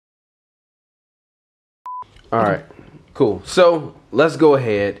All right, cool. So let's go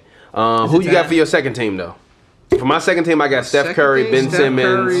ahead. Who you got for your second team though? For my second team, I got Steph Curry, Ben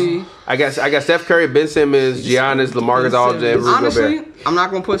Simmons. I got Steph Curry, Ben Simmons, Giannis, LaMarcus Aldridge, Rudy Gobert. Honestly, I'm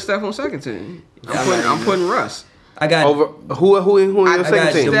not gonna put Steph on second team. I'm putting Russ. I got who in your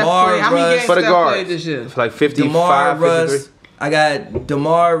second team? DeMar Russ for the guards. This year? It's like 55, DeMar 53. Russ. I got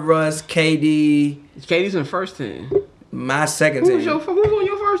DeMar Russ, KD. KD's in first team. My second team. Who's on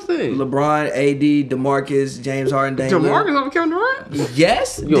your first team? LeBron, AD, DeMarcus, James Harden, Dame. DeMarcus over Kevin Durant?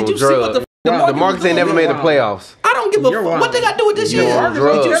 Yes. You Did you see what the DeMarcus ain't never made the playoffs. I don't give a fuck. What they got to do with this year?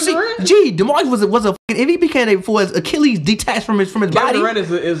 Did you see? DeMarcus was a MVP candidate before his Achilles detached from his body. Kevin Durant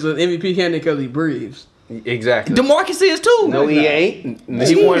is an MVP candidate because he breathes. Exactly. DeMarcus is too. No, he ain't.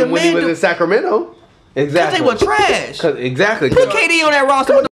 He won when he was in Sacramento. Exactly. Because they were trash. Exactly. Put KD on that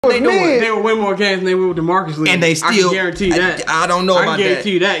roster. What the fuck they doing? They would win more games than they would with DeMarcus Lee. And they still. I can guarantee that. I don't know about that. I can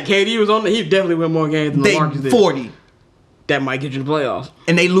guarantee you that. KD was on. He definitely win more games than DeMarcus did. 40. That might get you in the playoffs.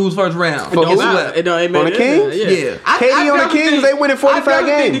 And they lose first round. On the Kings? Yeah. KD on the Kings, they winning 45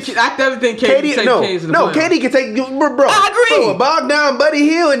 games. I definitely think KD can take the Kings to the playoffs. KD can take, bro. I agree. Bro, Bogdan, Buddy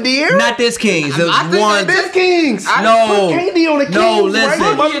Hill, and De'Aaron. Not this Kings. There's one. This Kings. No. Put KD on the Kings. No,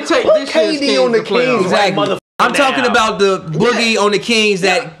 listen. Put KD on the Kings. Exactly. I'm talking about the Boogie on the Kings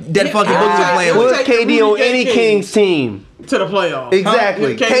that fucking Boogie was playing with. Put KD on any Kings team. To the playoffs.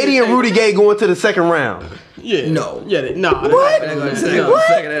 Exactly. KD and Rudy Gay going to the second round. Yeah. No. Yeah. No. What? They're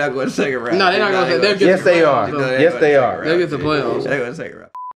not going to second round. No, they're not going to. Yes, they are. Yes, they are. They'll get the playoffs. They're going to second round.